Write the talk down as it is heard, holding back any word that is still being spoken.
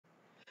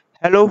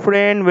Hello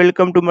friend,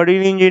 welcome to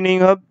Marine Engineering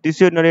Hub. This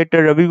is your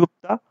narrator Ravi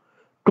Gupta.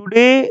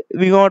 Today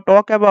we gonna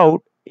talk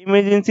about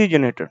emergency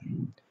generator.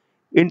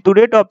 In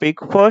today's topic,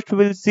 first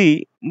we'll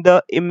see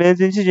the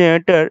emergency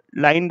generator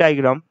line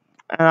diagram,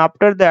 and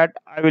after that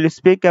I will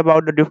speak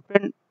about the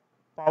different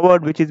power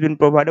which is been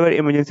provided by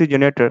emergency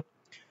generator.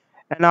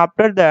 And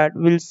after that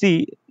we'll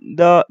see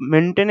the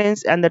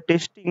maintenance and the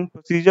testing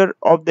procedure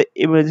of the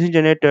emergency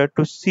generator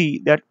to see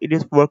that it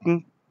is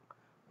working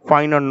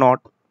fine or not,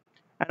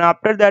 and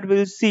after that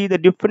we'll see the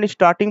different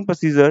starting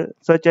procedure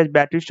such as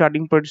battery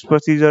starting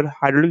procedure,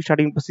 hydraulic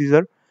starting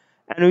procedure,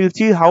 and we'll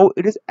see how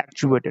it is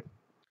actuated.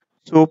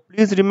 So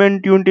please remain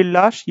tuned till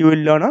last, you will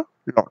learn a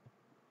lot.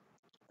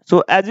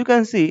 So as you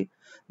can see,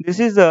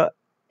 this is the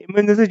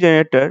emergency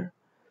generator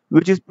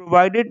which is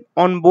provided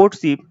on board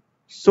ship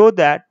so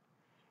that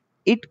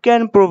it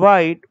can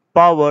provide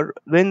power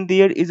when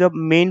there is a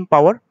main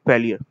power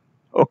failure.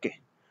 Okay,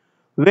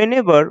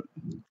 whenever,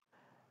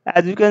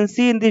 as you can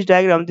see in this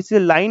diagram, this is a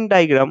line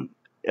diagram,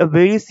 a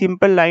very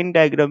simple line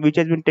diagram which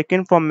has been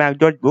taken from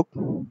MacGeorge book.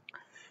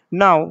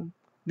 Now,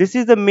 this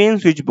is the main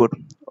switchboard.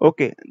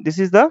 Okay, this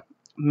is the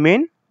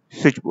main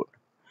switchboard.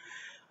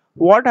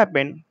 What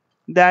happened?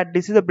 That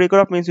this is the breaker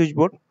of main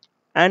switchboard,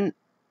 and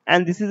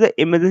this is the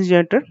emergency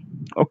generator.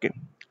 Okay.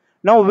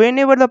 Now,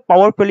 whenever the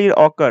power failure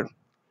occur,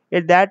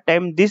 at that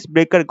time this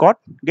breaker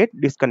get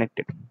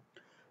disconnected.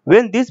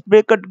 When this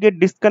breaker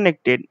get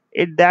disconnected,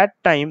 at that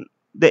time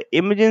the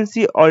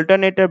emergency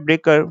alternator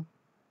breaker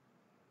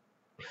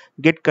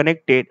get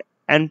connected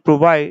and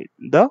provide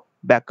the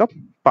backup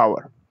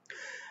power.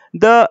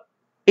 The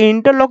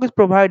interlock is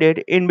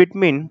provided in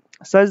between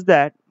such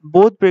that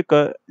both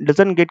breaker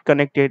doesn't get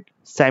connected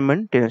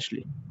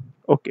simultaneously.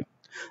 Okay,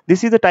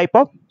 this is the type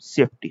of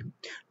safety.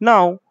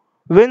 Now,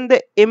 when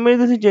the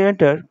emergency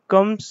generator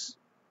comes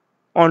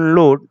on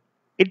load,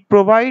 it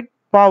provide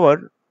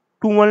power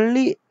to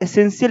only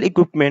essential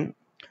equipment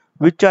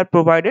which are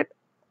provided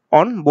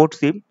on board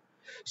ship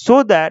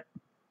so that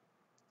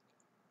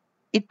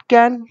it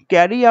can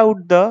carry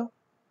out the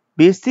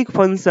basic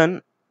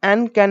function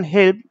and can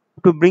help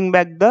to bring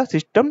back the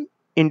system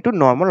into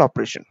normal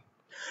operation.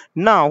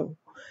 Now,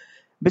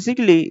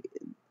 basically,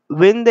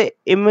 when the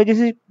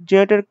emergency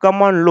generator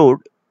come on load,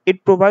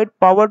 it provide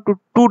power to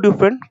two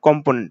different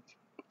components,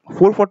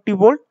 440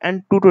 volt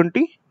and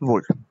 220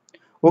 volt.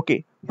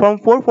 Okay, from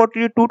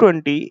 440 to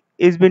 220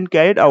 is been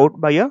carried out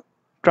by a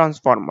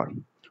transformer.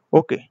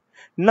 Okay,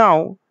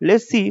 now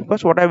let's see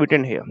first what I've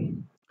written here.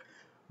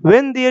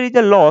 When there is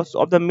a loss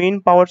of the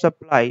main power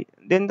supply,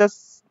 then the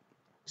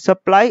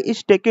supply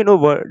is taken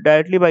over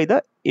directly by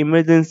the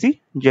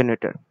emergency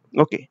generator.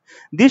 Okay,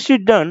 this is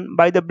done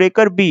by the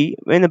breaker B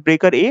when the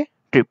breaker A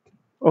trip.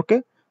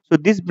 Okay, so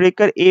this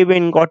breaker A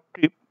when got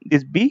tripped,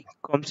 this B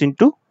comes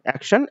into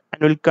action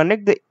and will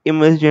connect the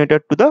emergency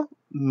generator to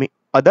the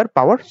other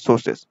power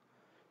sources.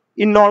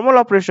 In normal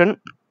operation,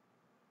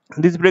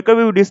 this breaker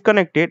will be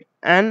disconnected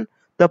and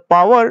the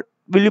power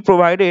will be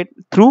provided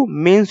through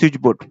main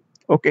switchboard.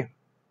 Okay,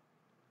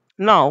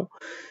 now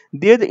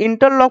there is the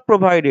interlock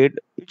provided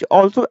which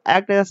also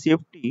act as a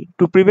safety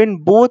to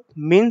prevent both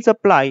main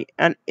supply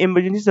and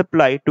emergency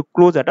supply to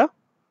close at a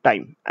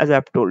time, as I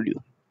have told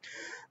you.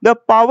 The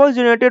power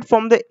generated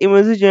from the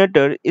emergency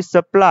generator is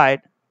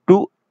supplied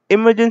to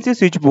emergency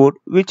switchboard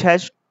which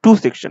has two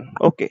sections.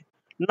 Okay.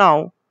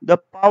 Now the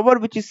power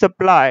which is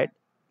supplied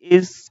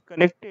is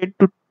connected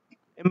to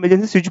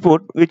emergency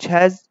switchboard which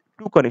has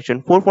two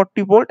connections,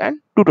 440 volt and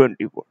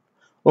 220 volt.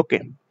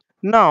 Okay.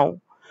 Now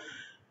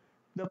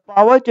the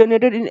power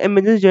generated in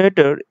emergency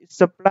generator is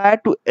supplied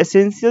to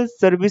essential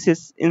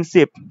services in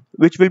ship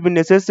which will be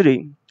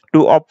necessary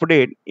to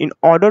operate in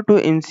order to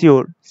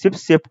ensure ship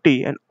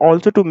safety and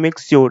also to make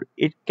sure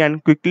it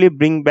can quickly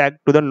bring back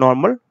to the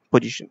normal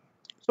position.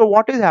 So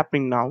what is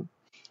happening now?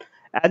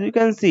 As you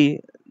can see,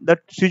 the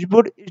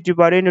switchboard is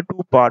divided into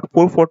two parts,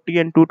 440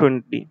 and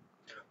 220.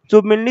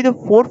 So mainly the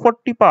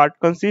 440 part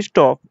consists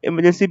of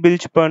emergency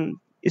bilge pump,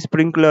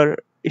 sprinkler,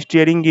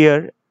 steering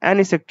gear and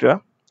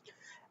etc,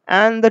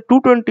 and the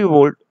 220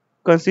 volt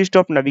consists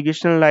of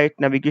navigational light,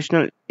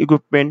 navigational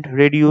equipment,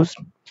 radios,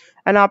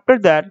 and after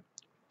that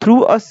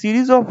through a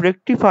series of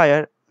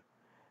rectifier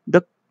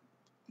the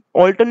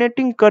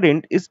alternating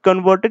current is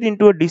converted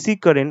into a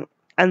DC current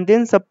and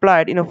then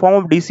supplied in a form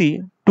of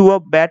DC to a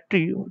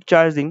battery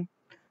charging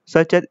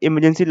such as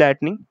emergency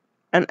lighting,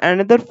 and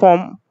another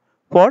form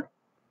for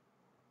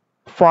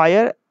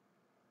fire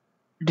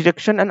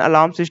detection and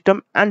alarm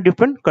system and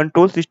different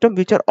control system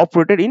which are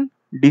operated in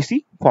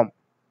DC form.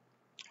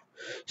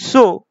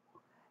 So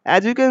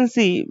as you can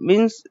see,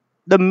 means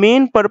the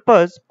main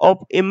purpose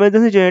of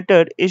emergency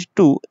generator is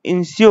to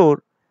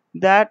ensure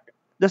that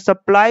the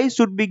supply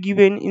should be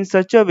given in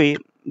such a way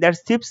that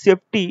ship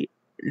safety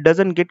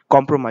doesn't get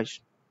compromised.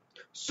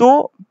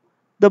 So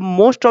the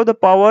most of the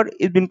power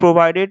is being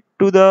provided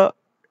to the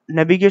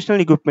navigational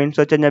equipment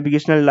such as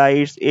navigational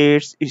lights,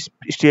 aids,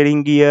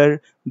 steering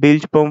gear,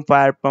 bilge pump,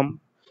 fire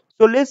pump.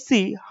 So let's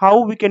see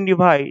how we can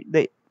divide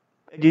the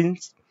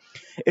engines.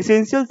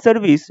 Essential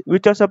service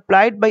which are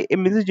supplied by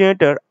emergency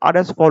generator are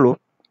as follow.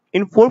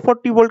 In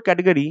 440 volt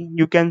category,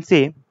 you can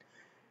say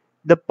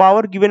the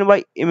power given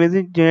by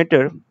emergency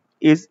generator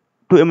is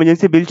to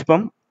emergency bilge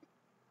pump,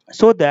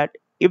 so that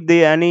if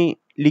there any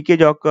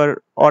leakage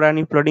occur or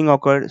any flooding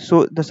occur,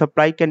 so the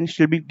supply can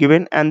still be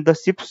given and the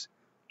ship's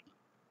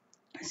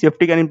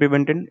safety can be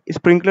prevented.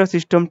 Sprinkler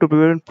system to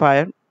prevent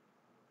fire,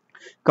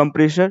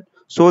 compressor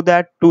so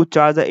that to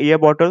charge the air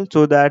bottle,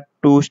 so that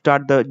to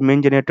start the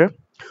main generator,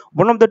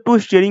 one of the two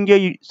steering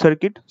gear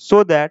circuit,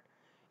 so that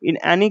in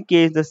any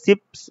case the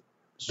ships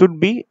should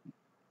be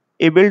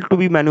able to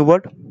be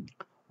maneuvered,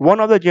 one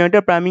of the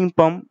generator priming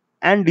pump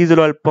and diesel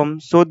oil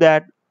pump, so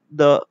that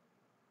the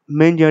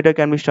main generator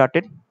can be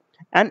started,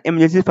 and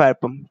emergency fire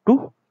pump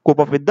to cope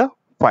up with the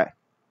fire.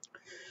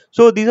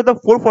 So these are the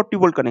 440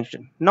 volt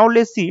connection. Now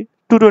let's see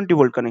 220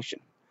 volt connection.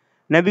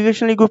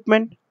 Navigational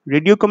equipment,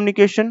 radio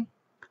communication,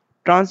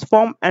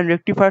 transform and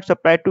rectifier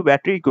supplied to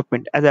battery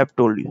equipment, as I have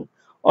told you.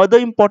 Other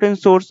important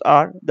sources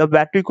are the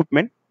battery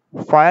equipment,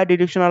 fire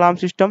detection alarm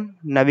system,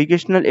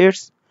 navigational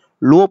aids,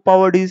 low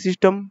power DC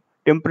system,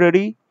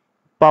 temporary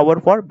power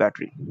for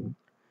battery.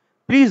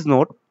 Please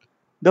note,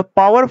 the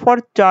power for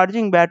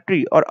charging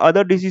battery or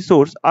other DC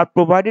source are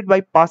provided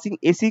by passing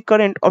AC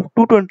current of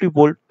 220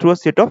 volt through a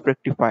set of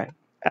rectifier,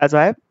 as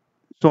I have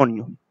shown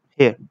you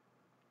here.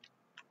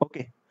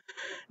 Okay.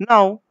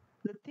 Now,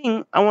 the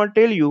thing I want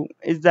to tell you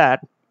is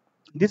that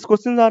these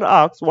questions are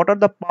asked what are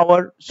the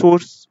power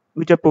source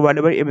which are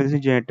provided by emergency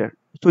generator.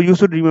 So you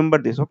should remember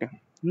this. Okay.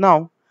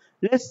 Now,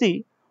 let's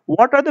see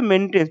what are the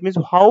maintenance, means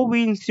how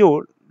we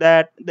ensure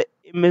that the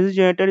emergency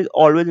generator is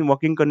always in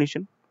working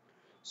condition.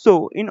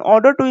 So, in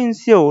order to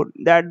ensure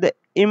that the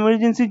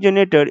emergency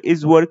generator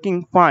is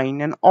working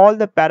fine and all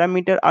the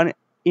parameters are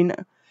in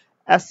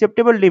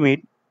acceptable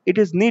limit, it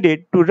is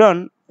needed to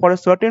run for a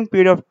certain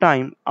period of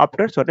time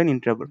after a certain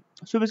interval.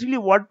 So, basically,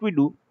 what we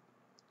do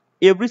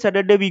every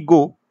Saturday we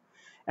go,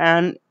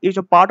 and it's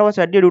a part of our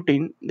Saturday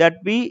routine that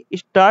we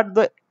start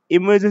the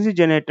emergency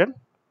generator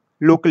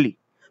locally.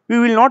 We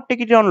will not take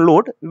it on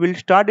load, we will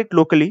start it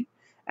locally,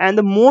 and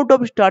the mode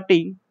of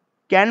starting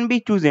can be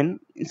chosen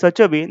in such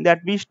a way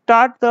that we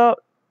start the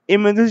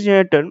emergency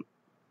generator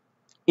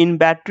in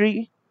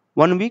battery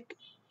 1 week,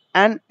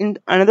 and in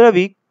another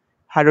week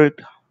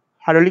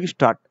hydraulic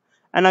start,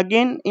 and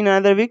again in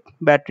another week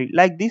battery.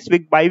 Like this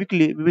week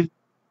bi-weekly we will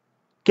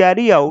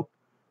carry out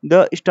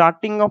the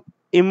starting of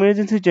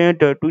emergency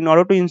generator to in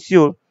order to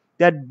ensure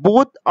that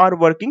both are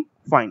working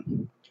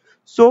fine.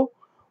 So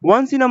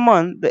once in a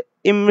month the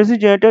emergency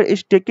generator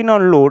is taken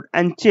on load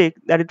and check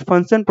that it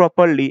functions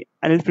properly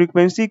and its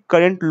frequency,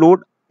 current,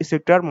 load,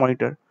 etc. are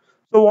monitored.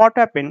 So what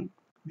happened?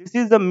 This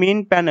is the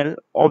main panel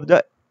of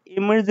the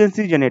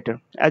emergency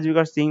generator as you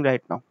are seeing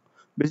right now.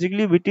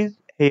 Basically which is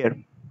here,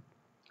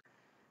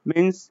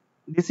 means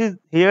this is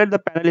here the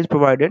panel is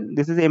provided,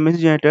 this is the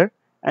emergency generator,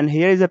 and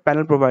here is a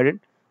panel provided.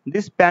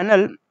 This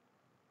panel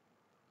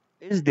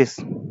is this.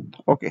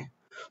 Okay,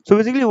 so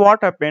basically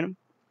what happened,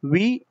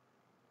 we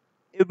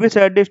every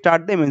Saturday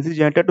start the emergency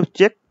generator to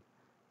check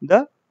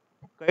the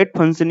correct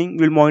functioning.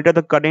 We'll monitor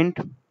the current,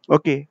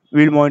 okay,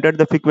 we'll monitor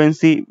the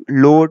frequency,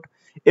 load,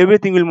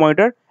 everything will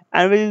monitor,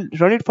 and we'll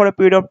run it for a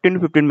period of 10 to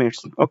 15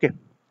 minutes. Okay,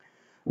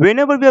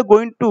 whenever we are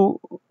going to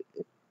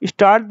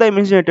start the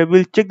emergency generator,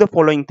 we'll check the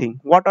following thing.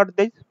 What are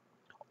they?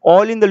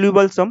 Oil in the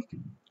lubal sump,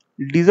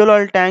 diesel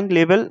oil tank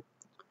level,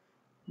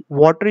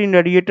 water in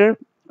radiator,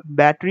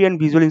 battery and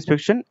visual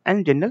inspection,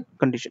 and general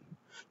condition.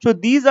 So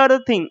these are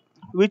the things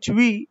which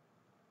we,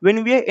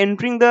 when we are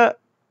entering the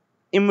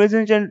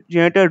emergency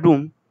generator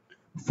room,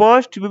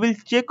 first we will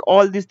check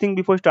all these things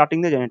before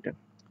starting the generator.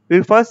 We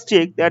will first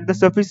check that the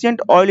sufficient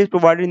oil is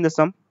provided in the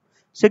sump.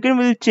 Second,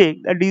 we will check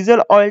the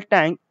diesel oil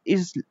tank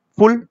is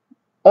full,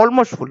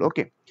 almost full.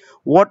 Okay,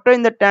 water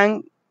in the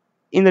tank,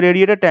 in the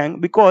radiator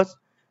tank, because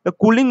the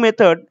cooling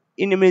method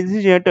in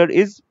emergency generator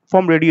is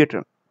from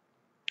radiator,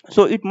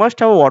 so it must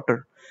have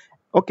water.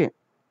 Okay,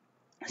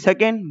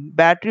 second,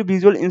 battery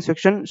visual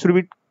inspection should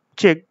be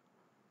checked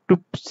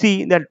to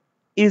see that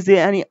is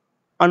there any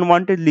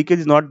unwanted leakage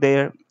is not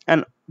there,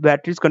 and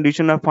batteries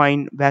condition are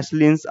fine,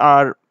 vaselines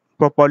are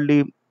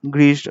properly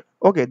greased.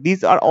 Okay,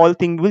 these are all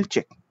things we'll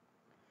check.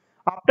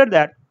 After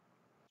that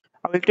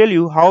I will tell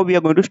you how we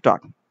are going to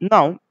start.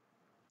 Now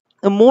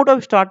the mode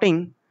of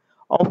starting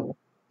of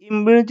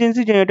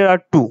emergency generator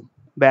are two: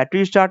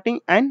 battery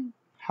starting and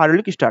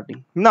hydraulic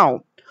starting.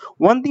 Now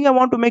one thing I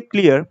want to make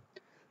clear,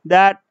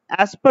 that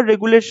as per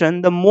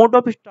regulation the mode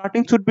of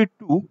starting should be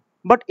two,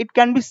 but it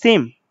can be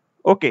same.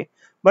 Okay,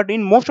 but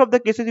in most of the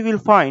cases you will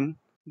find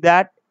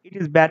that it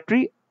is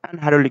battery and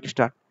hydraulic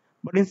start,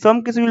 but in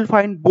some cases you will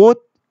find both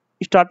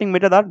starting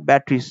method are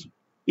batteries.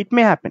 It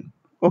may happen.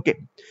 Okay,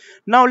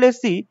 now let's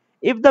see,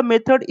 if the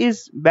method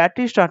is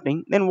battery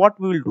starting, then what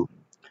we will do.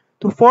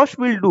 So first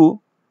we'll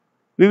do,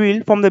 we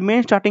will from the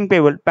main starting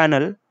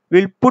panel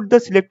we'll put the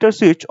selector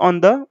switch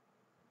on the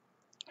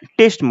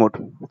test mode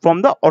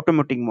from the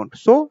automatic mode.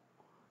 So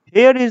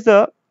here is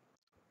the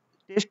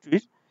test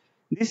switch.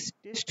 This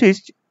test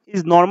switch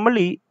is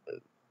normally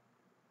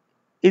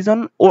is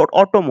on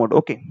auto mode.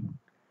 Okay,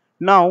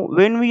 now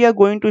when we are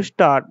going to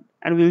start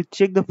and we will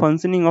check the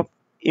functioning of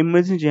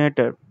emergency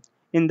generator.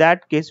 In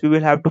that case, we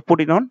will have to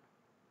put it on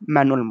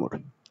manual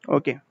mode.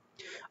 Okay.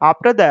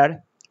 After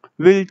that,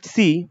 we'll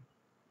see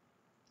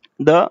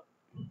the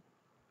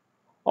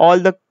all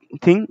the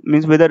thing,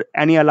 means whether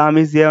any alarm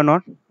is there or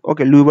not.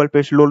 Okay, low level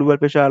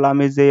pressure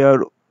alarm is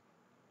there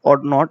or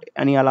not.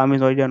 Any alarm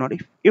is already or not.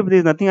 If there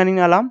is nothing, any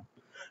alarm,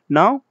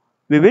 now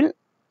we will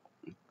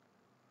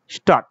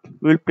start.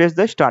 We will press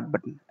the start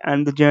button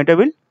and the generator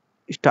will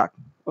start.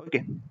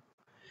 Okay.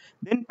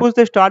 Then push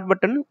the start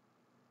button.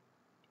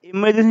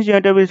 Emergency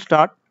generator will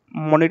start.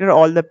 Monitor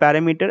all the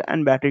parameter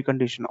and battery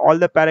condition. All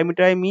the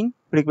parameter I mean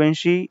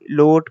frequency,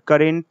 load,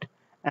 current,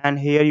 and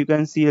here you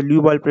can see the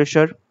lube oil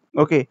pressure.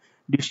 Okay,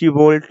 DC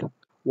volt,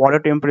 water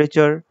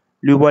temperature,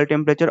 lube oil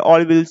temperature,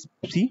 all will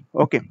see.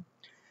 Okay,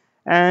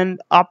 and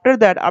after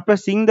that, after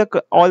seeing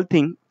the all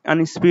thing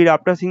and speed,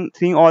 after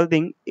seeing all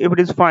thing, if it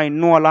is fine,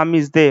 no alarm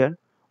is there.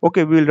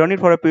 Okay, we will run it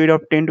for a period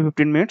of 10 to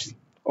 15 minutes.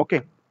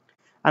 Okay,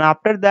 and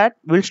after that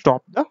we'll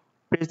stop the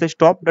press the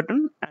stop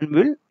button and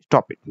we'll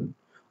stop it.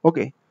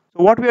 Okay,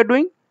 so what we are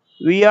doing,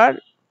 we are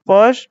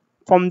first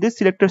from this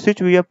selector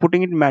switch we are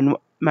putting it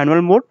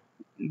manual mode,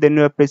 then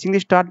we are pressing the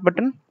start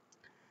button.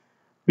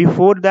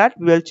 Before that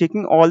we are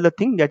checking all the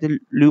things, that is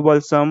lube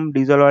oil sum,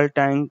 diesel oil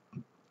tank,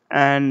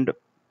 and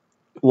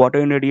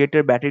water in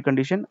radiator, battery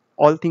condition,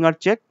 all things are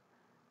checked.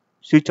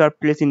 Switch are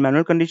placed in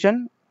manual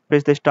condition,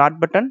 press the start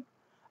button.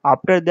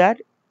 After that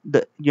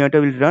the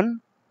generator will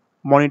run,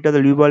 monitor the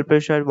lube oil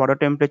pressure, water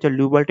temperature,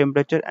 lube oil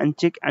temperature, and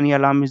check any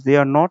alarm is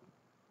there or not.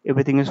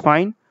 Everything is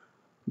fine.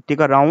 Take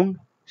a round,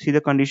 see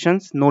the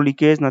conditions, no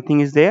leakage,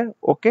 nothing is there.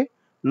 Okay,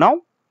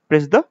 now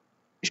press the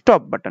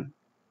stop button.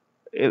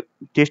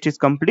 Test is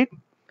complete.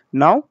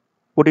 Now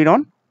put it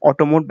on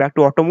auto mode, back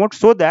to auto mode,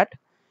 so that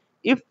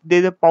if there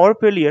is a power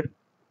failure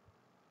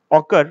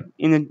occur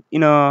in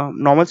a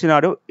normal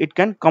scenario, it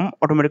can come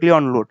automatically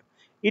on load.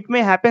 It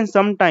may happen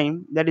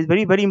sometime, that is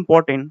very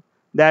important,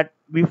 that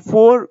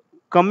before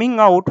coming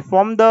out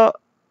from the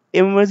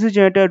emergency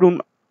generator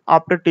room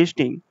after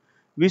testing,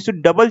 we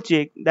should double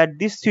check that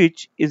this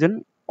switch is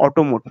in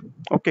auto mode.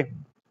 Okay,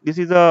 this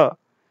is a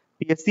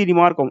PSC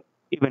remark.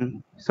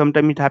 Even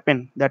sometime it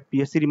happen that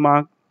PSC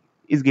remark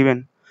is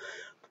given.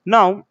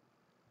 Now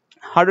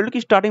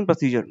hydraulic starting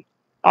procedure.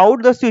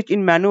 Out the switch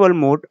in manual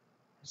mode,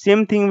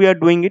 same thing we are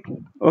doing it.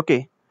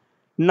 Okay,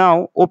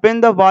 now open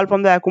the valve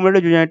from the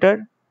accumulator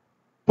generator,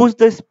 push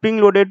the spring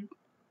loaded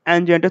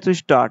and generator to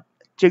start.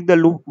 Check the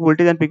loop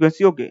voltage and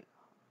frequency. Okay,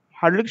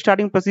 hydraulic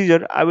starting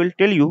procedure I will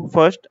tell you.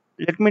 First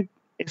let me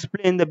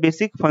explain the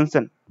basic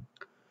function.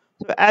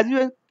 So as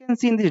you can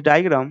see in this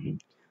diagram,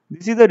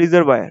 this is the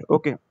reservoir.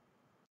 Okay,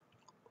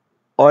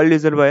 oil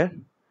reservoir,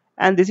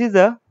 and this is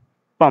the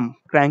pump,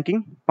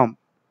 cranking pump.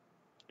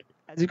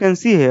 As you can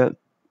see here,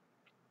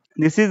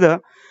 this is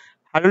a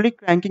hydraulic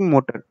cranking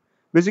motor.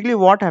 Basically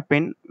what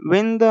happened,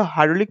 when the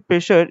hydraulic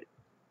pressure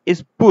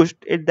is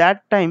pushed, at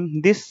that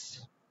time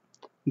this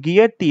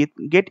gear teeth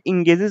get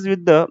engages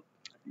with the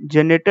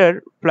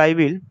generator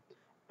flywheel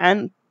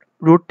and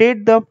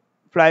rotate the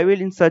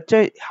flywheel in such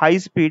a high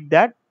speed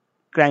that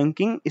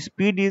cranking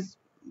speed is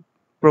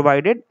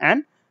provided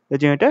and the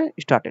generator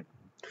started.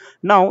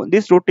 Now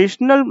this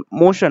rotational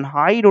motion,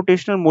 high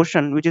rotational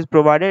motion, which is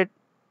provided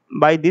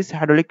by this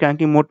hydraulic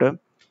cranking motor,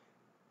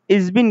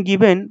 is been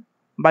given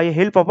by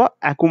help of a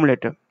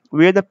accumulator,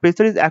 where the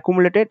pressure is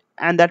accumulated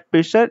and that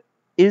pressure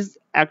is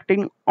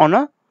acting on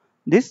a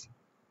this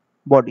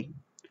body.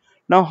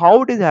 Now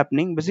how it is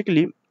happening,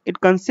 basically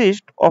it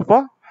consists of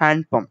a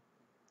hand pump.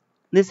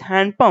 This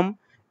hand pump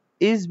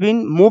is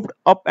being moved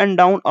up and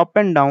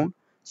down,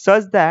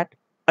 such that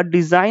a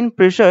design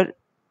pressure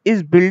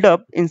is built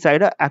up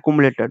inside a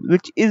accumulator,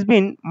 which is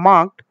being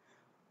marked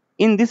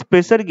in this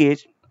pressure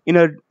gauge in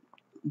a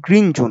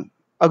green zone.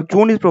 A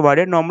zone is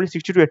provided, normally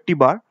 60 to 80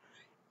 bar.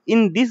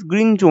 In this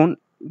green zone,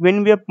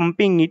 when we are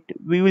pumping it,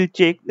 we will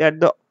check that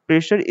the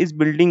pressure is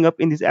building up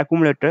in this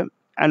accumulator,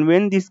 and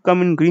when this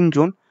come in green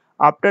zone,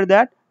 after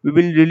that we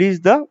will release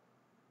the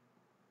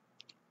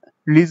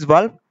release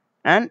valve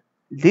and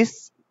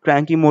this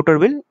cranking motor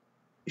will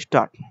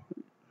start.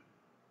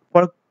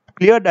 For a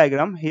clear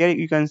diagram, here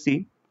you can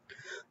see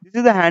this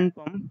is the hand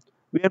pump.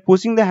 We are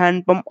pushing the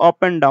hand pump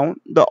up and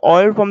down. The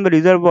oil from the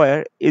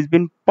reservoir is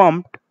being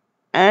pumped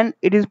and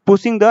it is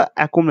pushing the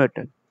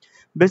accumulator.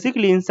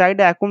 Basically inside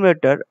the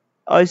accumulator,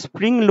 a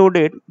spring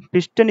loaded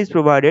piston is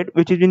provided,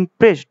 which is being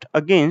pressed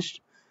against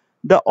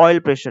the oil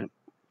pressure.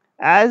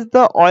 As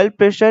the oil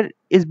pressure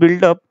is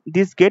built up,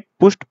 this get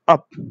pushed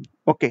up.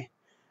 Okay,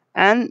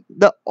 and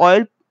the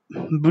oil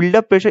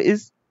buildup pressure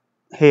is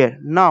here.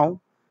 Now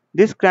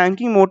this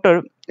cranking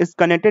motor is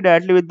connected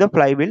directly with the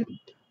flywheel.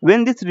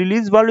 When this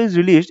release valve is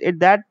released, at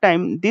that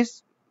time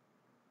this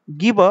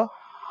give a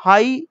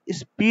high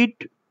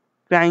speed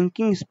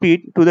cranking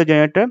speed to the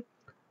generator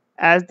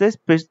as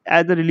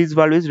the release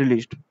valve is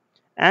released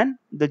and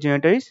the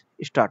generator is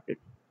started.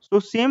 So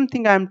same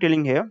thing I am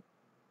telling here.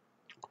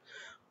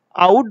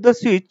 Out the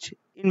switch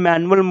in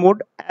manual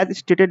mode as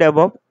stated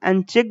above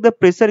and check the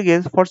pressure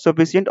gauge for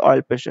sufficient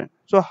oil pressure.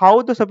 So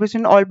how the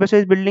sufficient oil pressure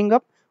is building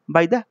up?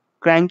 By the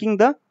cranking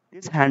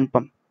this hand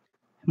pump,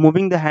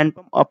 moving the hand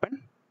pump up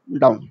and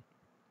down.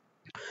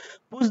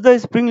 Push the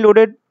spring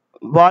loaded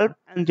valve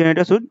and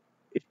generator should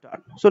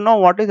start. So now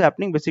what is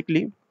happening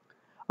basically,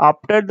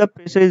 after the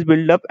pressure is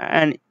built up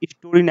and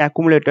stored in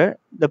accumulator,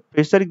 the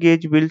pressure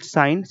gauge will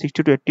sign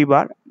 60 to 80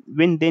 bar.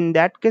 When then in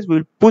that case we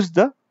will push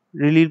the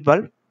release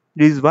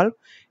valve.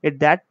 At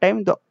that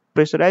time the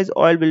pressurized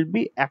oil will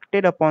be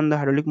acted upon the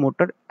hydraulic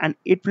motor and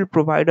it will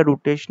provide a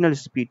rotational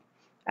speed,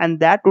 and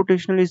that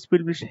rotational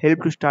speed will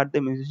help to start the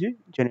emergency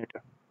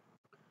generator.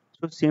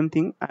 So same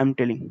thing I am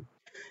telling.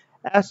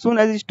 As soon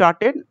as it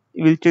started,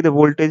 we will check the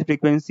voltage,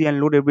 frequency and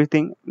load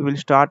everything. We will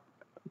start,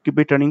 keep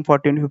it running for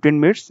 10 to 15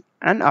 minutes,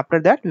 and after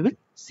that we will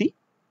see.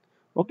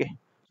 Okay,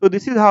 so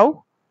this is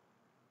how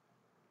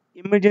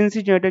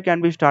emergency generator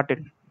can be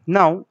started.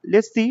 Now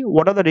let's see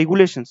what are the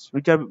regulations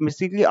which are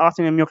basically asked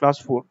in MEO class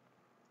 4,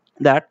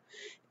 that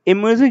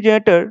emergency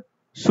generator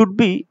should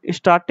be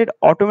started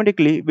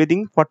automatically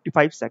within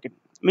 45 seconds.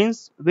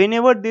 Means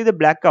whenever there is a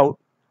blackout,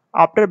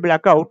 after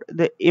blackout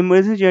the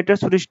emergency generator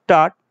should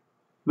start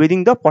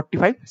within the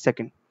 45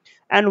 second,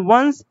 and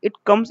once it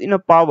comes in a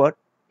power,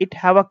 it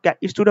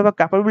should have a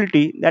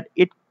capability that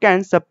it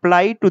can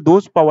supply to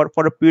those power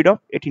for a period of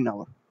 18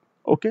 hours.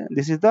 Okay,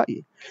 this is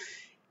the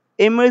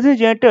emergency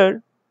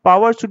generator.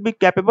 Power should be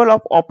capable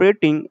of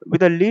operating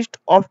with a list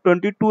of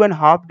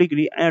 22.5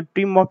 degree and a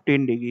trim of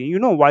 10 degree. You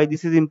know why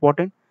this is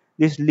important,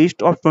 this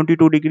list of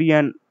 22 degree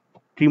and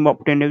trim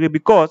of 10 degree?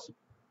 Because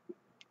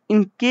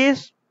in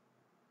case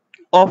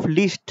of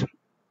list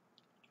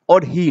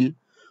or heel,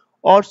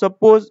 or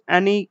suppose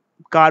any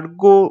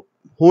cargo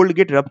hold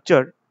get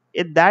ruptured,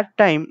 at that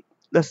time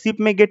the ship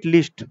may get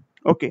leased.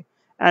 Okay,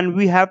 and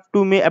we have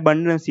to may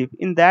abandon ship.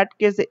 In that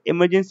case the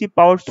emergency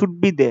power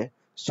should be there,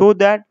 so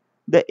that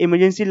the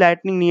emergency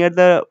lightning near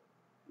the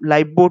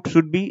lifeboat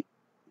should be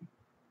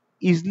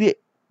easily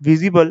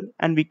visible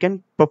and we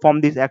can perform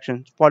these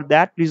actions. For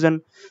that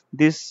reason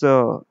this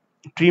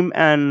trim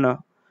and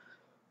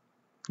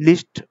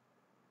list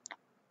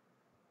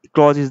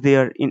clause is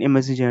there in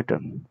emergency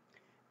generator.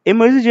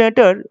 Emergency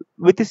generator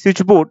with a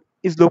switchboard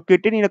is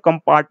located in a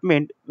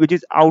compartment which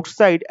is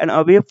outside and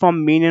away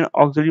from main and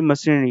auxiliary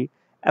machinery,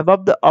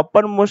 above the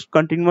uppermost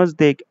continuous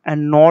deck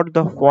and not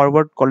the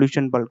forward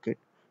collision bulkhead.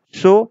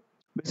 So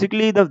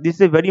basically this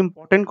is a very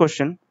important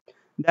question,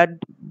 that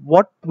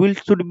what will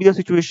should be the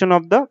situation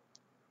of the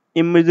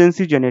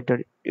emergency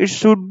generator. It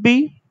should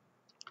be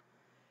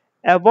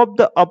above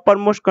the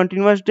uppermost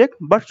continuous deck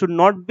but should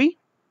not be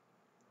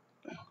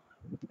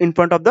in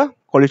front of the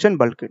collision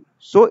bulkhead.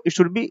 So it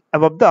should be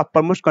above the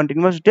uppermost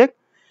continuous deck,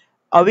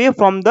 away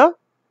from the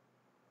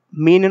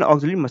main and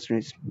auxiliary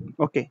machineries.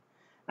 Okay,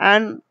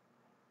 and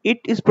it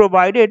is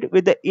provided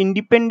with the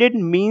independent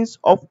means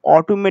of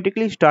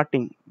automatically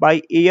starting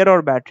by air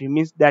or battery,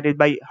 means that is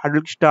by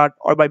hydraulic start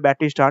or by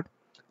battery start,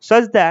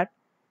 such that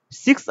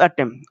 6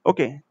 attempt,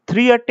 okay,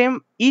 3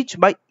 attempt each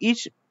by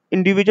each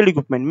individual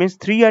equipment, means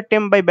 3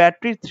 attempt by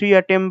battery, 3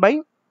 attempt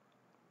by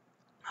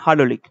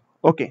hydraulic.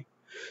 Okay,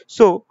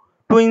 so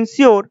to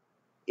ensure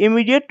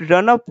immediate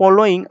run-up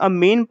following a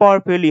main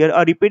power failure,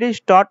 a repeated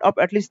start of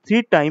at least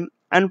 3 times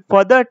and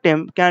further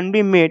attempt can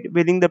be made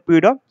within the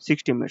period of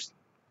 60 minutes.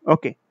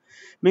 Okay,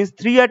 means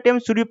 3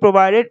 attempts should be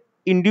provided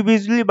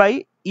individually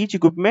by each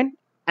equipment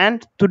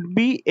and should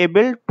be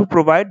able to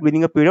provide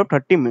within a period of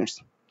 30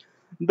 minutes.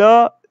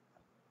 The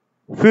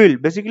fuel,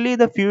 basically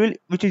the fuel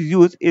which is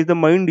used is the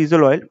marine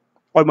diesel oil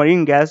or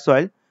marine gas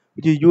oil,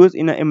 which is used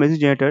in an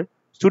emergency generator,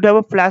 should have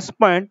a flash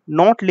point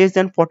not less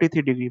than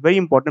 43 degree. Very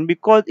important,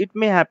 because it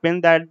may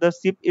happen that the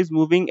ship is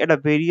moving at a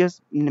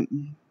various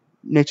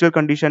natural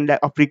condition like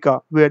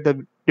Africa where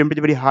the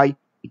temperature very high,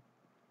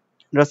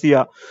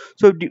 Russia.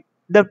 So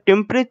the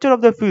temperature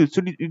of the fuel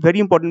should be very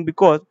important,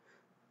 because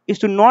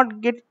it should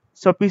not get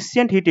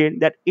sufficient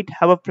heated that it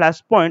have a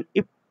flash point.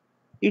 If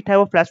it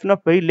have a flash point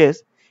of very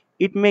less,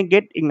 it may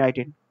get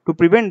ignited. To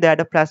prevent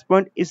that, a flash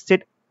point is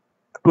set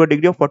to a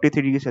degree of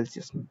 43 degrees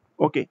Celsius.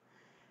 Okay,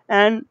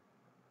 and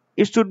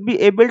it should be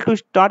able to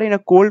start in a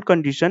cold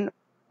condition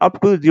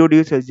up to 0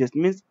 degrees Celsius.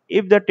 Means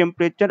if the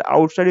temperature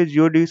outside is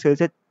 0 degrees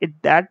Celsius, at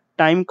that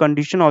time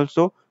condition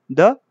also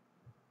the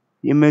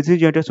emergency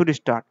generator should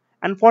start.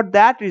 And for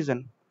that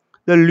reason,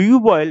 the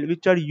lube oil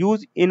which are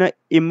used in an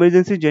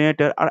emergency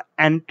generator are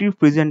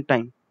antifreeze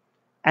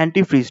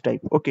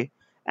type. Okay,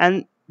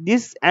 and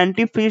this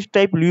antifreeze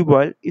type lube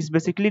oil is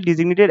basically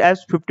designated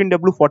as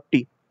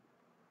 15W40.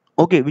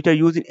 Okay, which are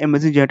used in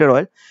emergency generator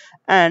oil.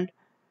 And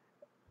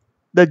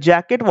the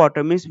jacket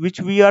water, means which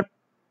we are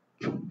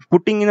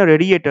putting in a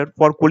radiator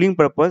for cooling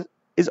purpose,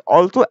 is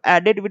also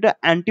added with an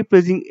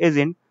anti-freezing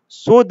agent,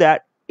 so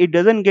that it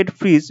doesn't get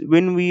freeze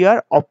when we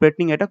are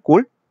operating at a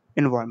cold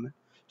environment.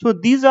 So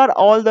these are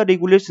all the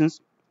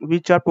regulations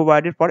which are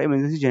provided for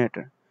emergency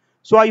generator.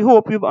 So I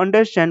hope you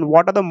understand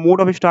what are the mode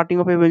of starting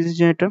of emergency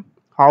generator,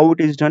 how it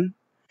is done,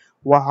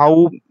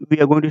 how we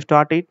are going to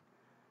start it,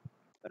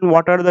 and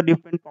what are the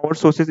different power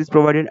sources is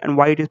provided and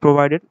why it is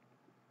provided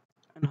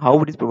and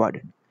how it is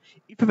provided.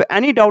 If you have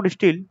any doubt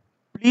still,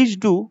 please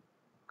do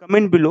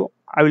comment below.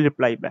 I will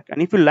reply back.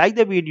 And if you like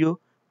the video,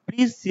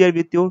 please share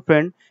with your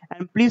friend,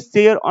 and please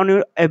share on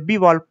your FB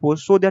wall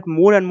post so that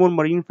more and more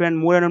marine friend,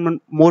 more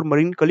and more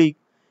marine colleague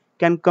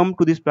can come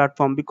to this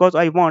platform, because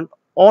I want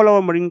all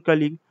our marine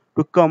colleagues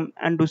to come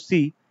and to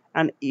see,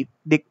 and if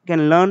they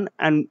can learn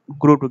and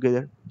grow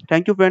together.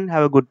 Thank you, friend.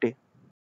 Have a good day.